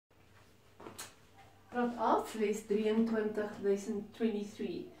12 les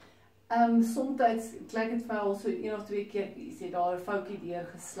 23,023. Soms klink dit vir my al so 1 of 2 keer sê daar 'n foutjie deur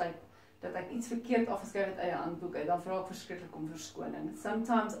geslyp dat ek iets verkeerd afgeskryf het uit die handboek uit, dan vra ek verskriklik om verskoning.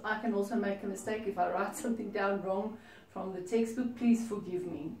 Sometimes I can also make a mistake if I write something down wrong from the textbook. Please forgive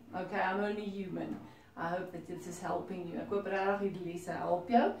me. Okay, I'm only human. I hope that this is helping you. Ek hoop regtig die lesse help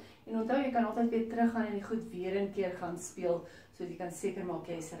jou. En onthou, jy kan altyd weer teruggaan en die goed weer 'n keer gaan speel, sodat jy kan seker maak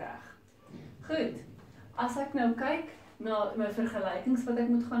jy's reg. Goed. As ek nou kyk na my vergelykings wat ek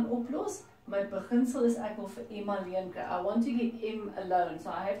moet gaan oplos, my beginsel is ek wil vir M alleen kry. I want to get M alone. So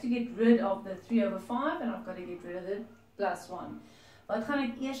I have to get rid of the 3/5 and I've got to get rid of the plus 1. Wat gaan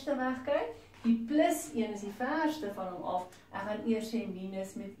ek eers wegkry? Die plus 1 is die verste van hom af. Ek gaan eers sê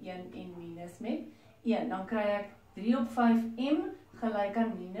minus met 1 en minus met 1. Dan kry ek 3/5M gelyk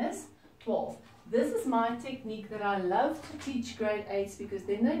aan minus 12. This is my technique that I love to teach grade 8s because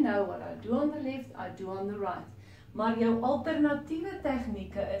then they know what I do on the left, I do on the right. Maar jou alternatiewe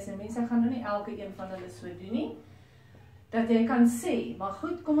tegnieke is, en mense gaan nou nie elke een van hulle so doen nie, dat jy kan sê, maar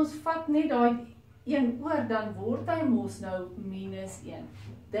goed, kom ons vat net daai 1 oor, dan word hy mos nou minus 1.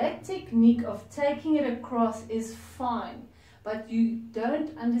 That technique of taking it across is fine, but you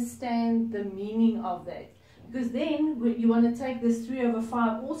don't understand the meaning of that. Because then you want to take this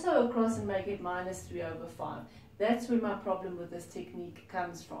 3/5 also across and make it minus 3/5. That's where my problem with this technique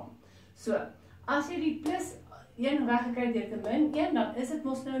comes from. So, as jy die plus 1 weggekry deur te min 1, dan is dit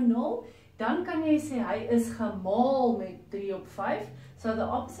mos nou 0. Dan kan jy sê hy is gemaal met 3/5. So the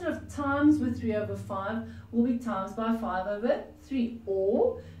opposite of times with 3/5 will be times by 5/3.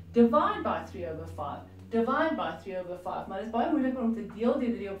 Or divide by 3/5. Divide by 3/5. Maar dit is baie moeiliker om te deel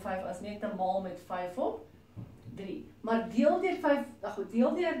deur 3/5 as net te maal met 5/3. Maar deel deur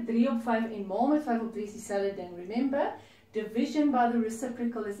 3/5 en maal met 5/3 is dieselfde ding. Remember, division by the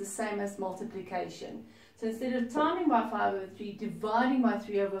reciprocal is the same as multiplication. So instead of timing by 5/3, dividing by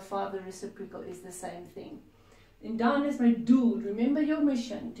 3/5, the reciprocal is the same thing. And dan is my doel. Remember your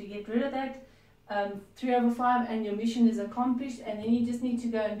mission, to get rid of that 3/5, and your mission is accomplished, and then you just need to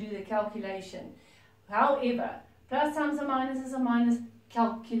go and do the calculation. However, plus times a minus is a minus.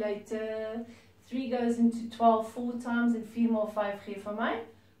 Calculator. 3 goes into 12 4 times, and 4 maal 5 gee vir my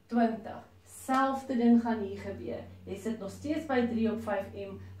 20. Selfde ding gaan hier gebeur. Jy sit nog steeds by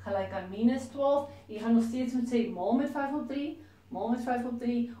 3/5M gelyk aan minus 12. Jy gaan nog steeds moet sê maal met 5/3, maal met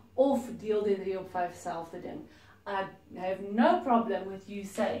 5/3, of deel deur 3/5, selfde ding. I have no problem with you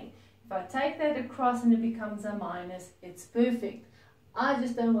saying, if I take that across and it becomes a minus, it's perfect. I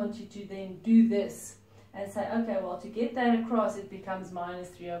just don't want you to then do this and say, okay, well, to get that across, it becomes minus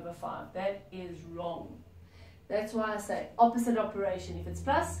 3/5. That is wrong. That's why I say opposite operation. If it's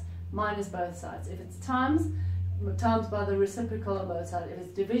plus, minus both sides. If it's times by the reciprocal on both sides. If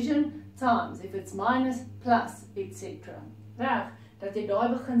it's division, times. If it's minus, plus, etc. Reg, dat jy daai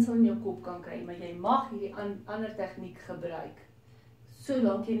beginsel in jou kop kan kry, maar jy mag hierdie ander tegniek gebruik,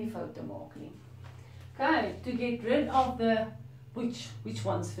 solank jy nie foute maak nie. Okay, to get rid of the, which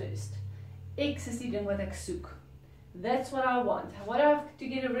one's first? X is die ding wat ek soek. That's what I want. What I have to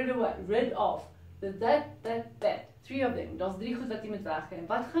get rid of what? Rid of. That. 3 of them. Daar's 3 goed wat jy moet wegkry.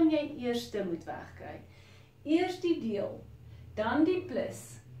 Wat gaan jy eerste moet wegkry? Eers die deel, dan die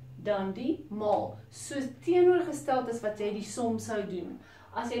plus, dan die maal. So teenoorgesteld is wat jy die som sou doen.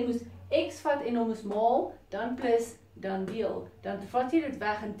 As jy moes x vat en hom moes maal, dan plus, dan deel, dan vat jy dit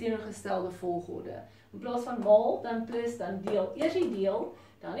weg in teenoorgestelde volgorde. In plaas van maal, dan plus, dan deel. Eers die deel,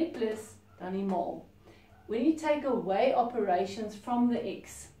 dan die plus, dan die maal. When you take away operations from the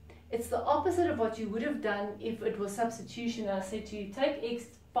x, it's the opposite of what you would have done if it was substitution. I said to you, take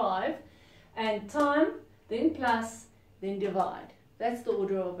x5 and time, then plus, then divide. That's the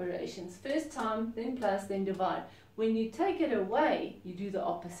order of operations. First time, then plus, then divide. When you take it away, you do the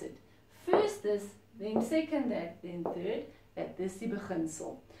opposite. First this, then second that, then third, that. Dis die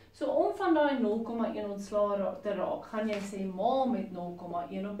beginsel. So om van daai 0,1 ontslae te raak, gaan jy sê maal met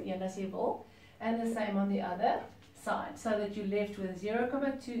 0,1 op 1 as jy wil, and the same on the other side, so that you're left with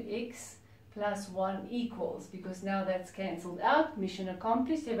 0,2x plus 1 equals, because now that's cancelled out, mission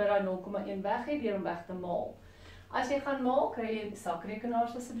accomplished, jy wil daai 0,1 weggee deur hom weg te maal. As jy gaan maal, kry jy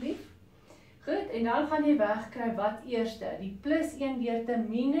sakrekenaars asseblief. Goed, en dan gaan jy wegkry wat eerste, die plus 1 deur te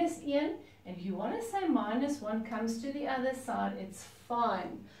minus 1, and if you want to say minus 1 comes to the other side, it's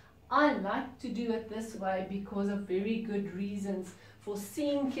fine. I like to do it this way because of very good reasons for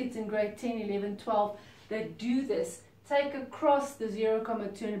seeing kids in grade 10, 11, 12 that do this. Take across the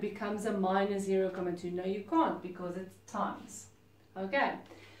 0,2 and it becomes a minus 0,2. No, you can't because it's times. Okay.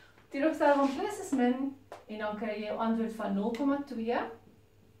 Teenoorgestel van plus is min en dan kry jy jou antwoord van 0,2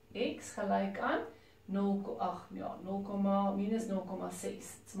 x gelyk aan minus 0.6.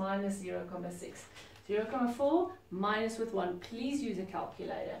 It's minus 0.6. 0.4 minus with 1. Please use a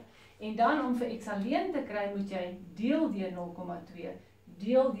calculator. En dan om vir x alleen te kry, moet jy deel deur 0.2,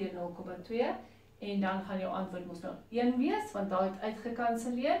 deel deur 0.2, en dan gaan jou antwoord mos nou 1 wees, want daai het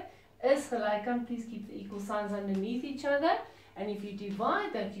uitgekanseleer, is gelyk aan, please keep the equal signs underneath each other, and if you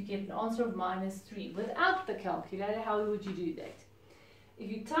divide that, you get an answer of minus 3. Without the calculator, how would you do that? If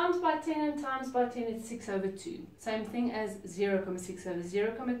you times by 10 and times by 10, it's 6 over 2. Same thing as 0.6 over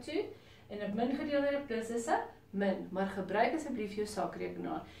 0.2. En 'n min gedeel deur 'n plus is 'n min. Maar gebruik asseblief jou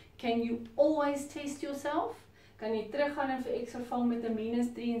sakrekenaar. Can you always test yourself? Kan jy teruggaan en vir x vervang met 'n minus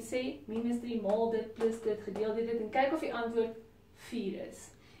 3 en sê, minus 3 maal dit plus dit gedeel deur dit en kyk of die antwoord 4 is.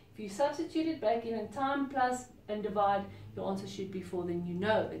 If you substitute it back in and time plus and divide, your answer should be 4, then you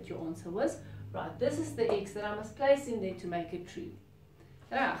know that your answer was right. This is the x that I must place in there to make it true.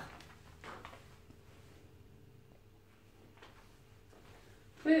 Reg.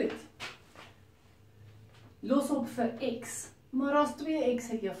 Goed. Los op vir x. Maar as 2x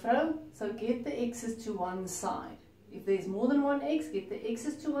het juffrou, so get the x's to one side. If there's more than one x, get the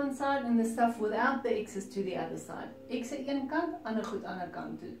x's to one side and the stuff without the x's to the other side. X aan een kant, ander goed ander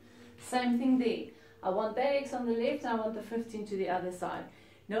kant toe. Same thing there. I want that x on the left and I want the 15 to the other side.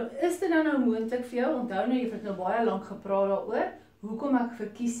 Nou is dit dan nou moontlik vir jou, onthou nou, jy het nou baie lank gepraat daaroor, hoekom ek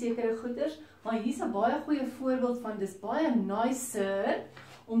verkies sekere goeders, maar hier's 'n baie goeie voorbeeld van dis baie nicer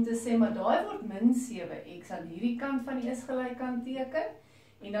om te sê, maar daai word min 7x aan hierdie kant van die is gelykant teken,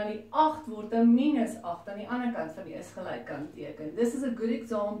 en dan die 8 word 'n minus 8 aan die ander kant van die is gelykant teken. This is a good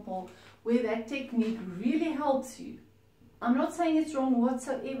example where that technique really helps you. I'm not saying it's wrong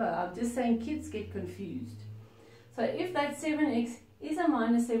whatsoever, I'm just saying kids get confused. So if that 7x is a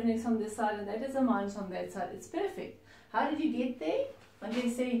minus 7x on this side and that is a minus on that side, it's perfect. How did you get there? When they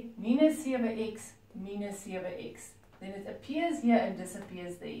say minus 7x, then it appears here and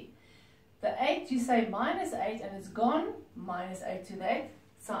disappears there. The 8, you say minus 8 and it's gone, minus 8 to that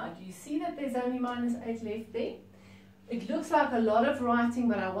side. You see that there's only minus 8 left there? It looks like a lot of writing,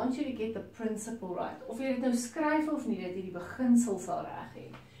 but I want you to get the principle right. Of jy dit nou skryf of nie, dat jy die beginsel sal reg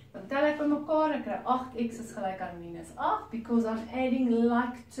hê. Dan tel ek bymekaar en kry 8x is gelyk aan minus 8 because I'm adding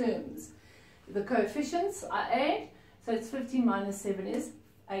like terms. The coefficients I add, so it's 15 minus 7 is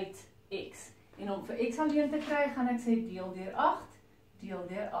 8x. En om vir x alleen te kry, gaan ek sê deel deur 8, deel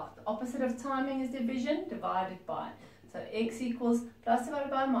deur 8. The opposite of timing is division, divided by. So x equals plus divided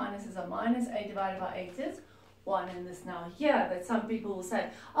by minus is a minus, 8 divided by 8 is 1. And this now here, that some people will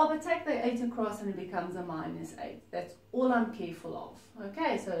say, oh, but take the 8 across and it becomes a minus 8. That's all I'm careful of.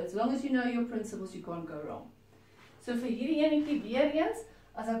 Okay, so as long as you know your principles, you can't go wrong. So vir hierdie enetjie weer eens,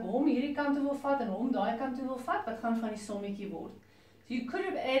 as ek hom hierdie kant toe wil vat en hom daai kant toe wil vat, wat gaan van die sommetjie word? So you could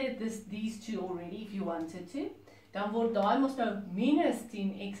have added these two already if you wanted to. Dan word daai mos nou minus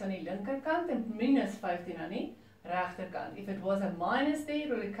 10x aan die linkerkant en minus 15 aan die regterkant. If it was a minus there, it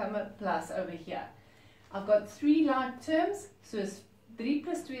would become a plus over here. I've got 3 like terms, so 3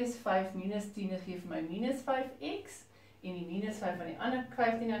 plus 2 is 5, minus 10 gee vir my minus 5x, en die minus 5 aan die ander,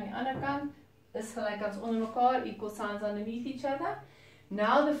 15 aan die ander kant, is gelyk as onder mekaar, equal signs underneath each other.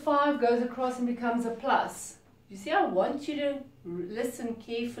 Now the 5 goes across and becomes a plus. You see, I want you to listen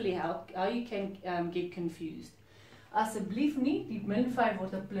carefully how you can get confused. Asseblief nie, die min 5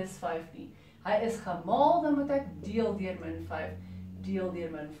 word 'n plus 5 nie. Hy is gemaal, dan moet ek deel deur min 5, deel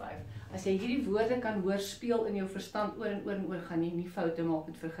deur min 5. As jy hierdie woorde kan hoor speel in jou verstand oor en oor en oor, gaan jy nie foute maak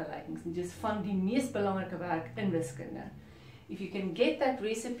met vergelykings nie. Dis van die mees belangrike werk in wiskunde. If you can get that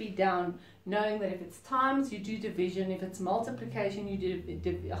recipe down, knowing that if it's times, you do division, if it's multiplication, you do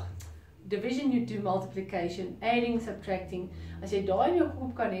division, you do multiplication, adding, subtracting. As jy daai in jou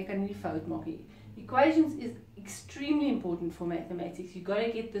kop kan hê, kan jy nie fout maak nie. Equations is extremely important for mathematics. You got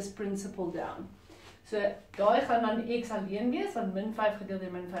to get this principle down. So daai gaan dan x alleen wees, want min 5 gedeel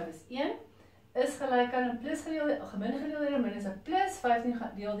deur min 5 is 1, is gelyk aan 'n plus gedeel deur min gedeel deur min is 'n plus, 15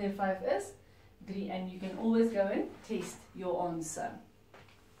 gedeel deur 5 is 3, and you can always go and test your answer.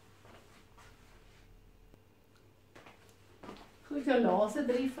 Goed, jou laaste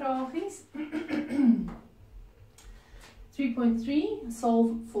 3 vragies. 3.3,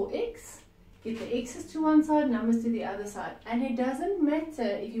 solve for x. Get the x's to one side, numbers to the other side. And it doesn't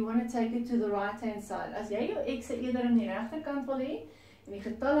matter if you want to take it to the right-hand side. As jy jou x'e eerder aan die regterkant wil hê, en die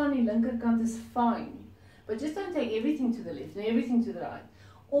getal aan die linkerkant is fine. But just don't take everything to the left and everything to the right.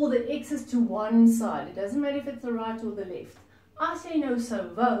 All the x's to one side. It doesn't matter if it's the right or the left. As jy nou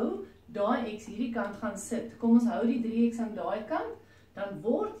sou wou, daai x hierdie kant gaan sit. Kom ons hou die 3x aan daai kant, dan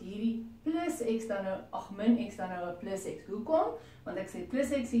word hierdie plus x dan nou, min x dan nou 'n plus x. Hoekom? Want ek sê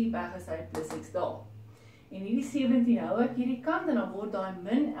plus x hier weg is hy plus x daar. En hierdie 17 hou ek hierdie kant en dan word daai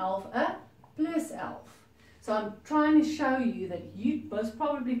min 11 'n plus 11. So I'm trying to show you that you most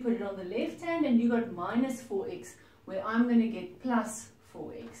probably put it on the left hand and you got minus 4x, where I'm going to get plus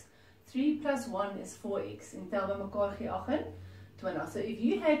 4x. 3 plus 1 is 4x. En tel by mekaar gee 28. So if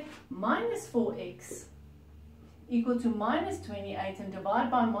you had minus 4x equal to minus 28 and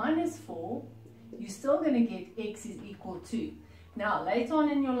divide by minus 4, you're still going to get x is equal to. Now, later on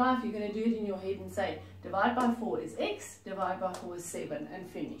in your life, you're going to do it in your head and say, divide by 4 is x, divide by 4 is 7, and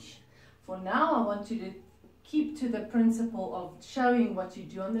finish. For now, I want you to keep to the principle of showing what you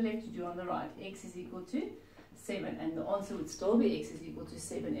do on the left, you do on the right. X is equal to 7, and the answer would still be x is equal to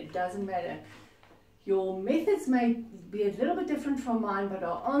 7. It doesn't matter. Your methods may be a little bit different from mine, but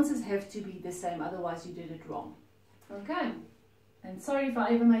our answers have to be the same, otherwise you did it wrong. Okay? And sorry if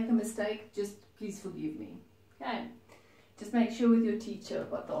I ever make a mistake, just please forgive me. Okay? Just make sure with your teacher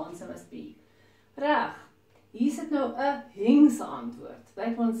what the answer must be. Reg. Hier sit nou 'n hengse antwoord.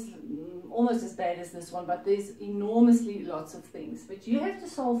 That one's almost as bad as this one, but there's enormously lots of things. But you have to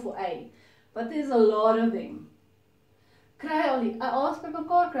solve for A. But there's a lot of them. Kry al die A's by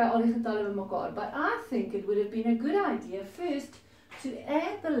mekaar, kry al die getalle by mekaar. But I think it would have been a good idea first to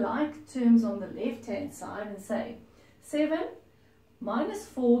add the like terms on the left-hand side and say 7 minus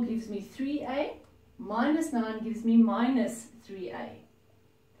 4 gives me 3a, minus 9 gives me minus 3a.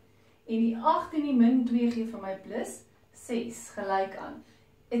 En die 8 en die min 2 gee vir my plus 6, gelyk aan.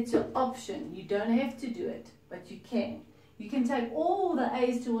 It's your option. You don't have to do it, but you can. You can take all the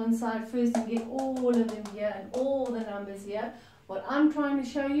a's to one side first and get all of them here and all the numbers here. What I'm trying to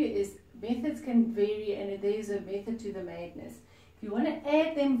show you is methods can vary and there's a method to the madness. If you want to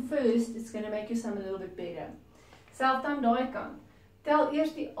add them first, it's going to make your sum a little bit better. Selfs aan daai kant. Tel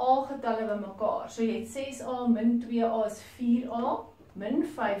eers die a getalle by mekaar. So jy het 6a min 2a is 4a. Min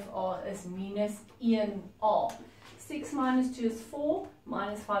 5a is minus 1a. 6 minus 2 is 4,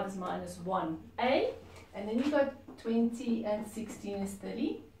 minus 5 is minus 1a. And then you've got 20 and 16 is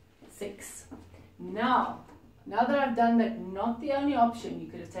 36. Now that I've done that, not the only option, you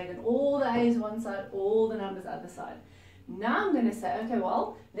could have taken all the a's one side, all the numbers other side. Now I'm going to say, okay,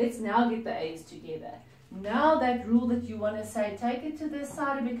 well, let's now get the a's together. Now that rule that you want to say, take it to this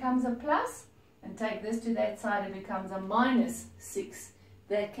side, it becomes a plus. And take this to that side, it becomes a minus 6.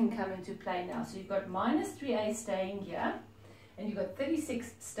 That can come into play now. So you've got minus 3a staying here, and you've got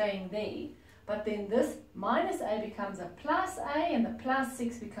 36 staying there. But then this minus a becomes a plus a, and the plus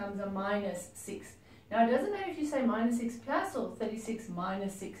 6 becomes a minus 6. Now it doesn't matter if you say minus 6 plus or 36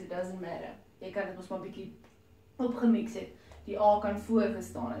 minus 6, it doesn't matter. Jy kan dit mos maar 'n bietjie opgemix het. Die a kan voor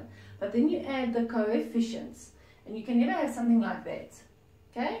gestaan het. But then you add the coefficients, and you can never have something like that.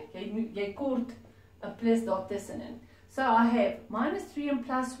 Okay? Jy kort 'n plus daar tussenin. So I have minus 3 and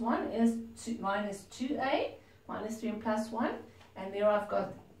plus 1 is minus 2a, minus 3 and plus 1, and there I've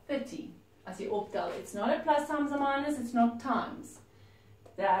got 30. As jy optel, it's not a plus times a minus, it's not times.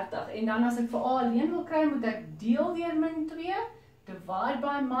 30. En dan as ek vir a alleen wil kry, moet ek deel deur min 2, divide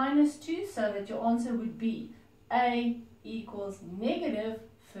by minus 2, so that your answer would be a equals negative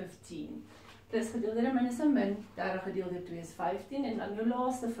 15. Plus gedeeld deur min is 'n min, 30 gedeeld deur 2 is 15, en dan jou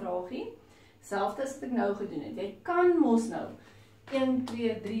laaste vraagie, selfs as ek nou gedoen het. Jy kan mos nou 1,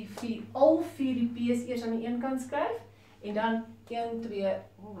 2, 3, 4, al 4 die p's eers aan die een kant skryf, en dan 1, 2,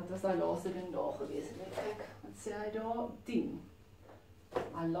 wat was daai laaste ding daar gewees? Ek, wat sê hy daar? 10.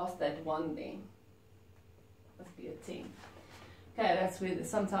 I lost that one there. Must be a 10. Okay, that's where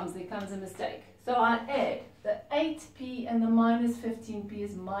sometimes there comes a mistake. So I add the 8p and the minus 15p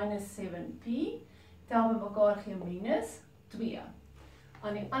is minus 7p. Tel by mekaar gee minus 2.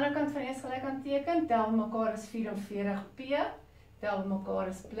 Aan die ander kant van die gelyk teken, tel by mekaar is 44p. Tel by mekaar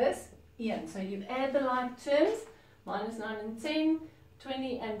is plus 1. So you add the like terms. Minus 9 and 10,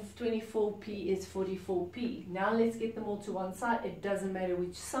 20 and 24p is 44p. Now let's get them all to one side. It doesn't matter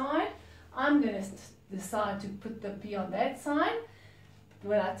which side. I'm going to decide to put the p on that side.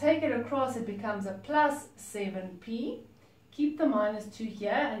 When I take it across, it becomes a plus 7p. Keep the minus 2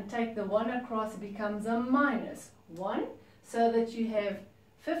 here and take the 1 across, it becomes a minus 1. So that you have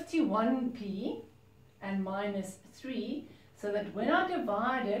 51p and minus 3. So that when I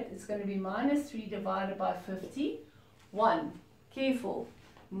divide it, it's going to be minus 3 divided by 51. Careful.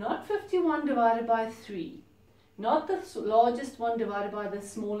 Not 51 divided by 3. Not the largest one divided by the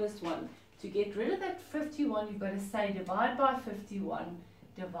smallest one. To get rid of that 51, you've got to say divide by 51,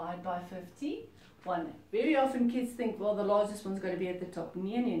 divide by 51. Very often kids think, well, the largest one's got to be at the top.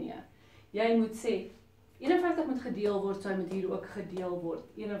 Nee. Jy moet sê, 51 moet gedeel word, so hy moet hier ook gedeel word.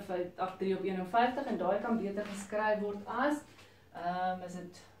 3 op 51, en daai kan beter geskryf word as, is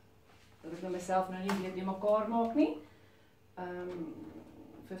dit dat ek nou myself nou nie weer die mekaar maak nie.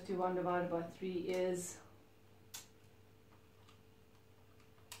 51 divided by 3 is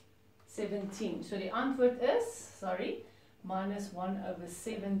 17. So die antwoord is, sorry, minus 1 over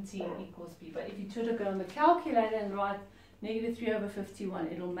 17 equals B. But if you try to go on the calculator and write negative 3 over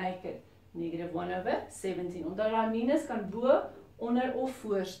 51, it'll make it negative 1 over 17. Omdat daar minus kan bo, onder of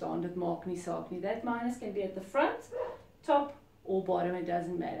voor staan, dit maak nie saak nie. That minus can be at the front, top or bottom, it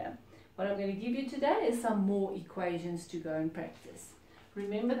doesn't matter. What I'm going to give you today is some more equations to go and practice.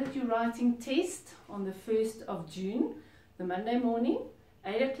 Remember that you're writing test on the 1st of June, the Monday morning,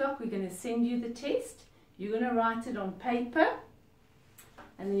 8 o'clock, we're going to send you the test. You're going to write it on paper,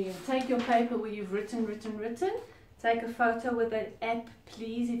 and then you're going to take your paper where you've written, take a photo with that app,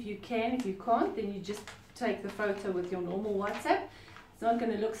 please, if you can. If you can't, then you just take the photo with your normal WhatsApp. It's not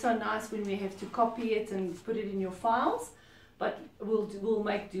going to look so nice when we have to copy it and put it in your files, but we'll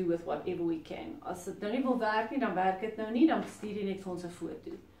make do with whatever we can. As dit nou nie wil werk nie, dan werk dit nou nie, dan stuur jy net vir ons 'n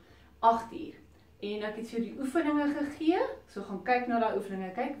foto. 8 uur. En ek het vir die oefeninge gegee, so gaan kyk na daai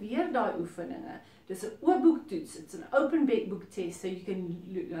oefeninge, kyk weer daai oefeninge. Dis 'n oop boek toets, it's an open book test, so you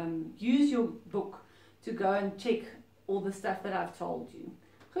can use your book to go and check all the stuff that I've told you.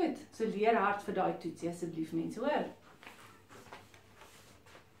 Goed, so leer hard vir daai toetsie asseblief mense, hoor.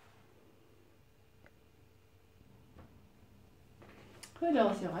 Goed,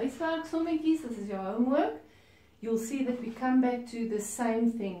 daar is jou huiswerk sommetjies, this is your homework. You'll see that we come back to the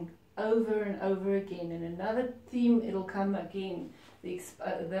same thing over and over again. In another theme, it'll come again, the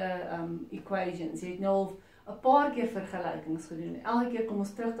equations. Jy het nou al 'n paar keer vergelykings gedoen. Elke keer kom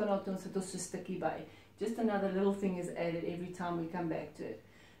ons terug daarna toe ons sit ons so 'n stukkie by. Just another little thing is added every time we come back to it.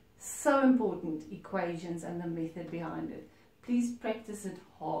 So important, equations and the method behind it. Please practice it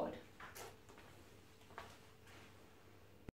hard.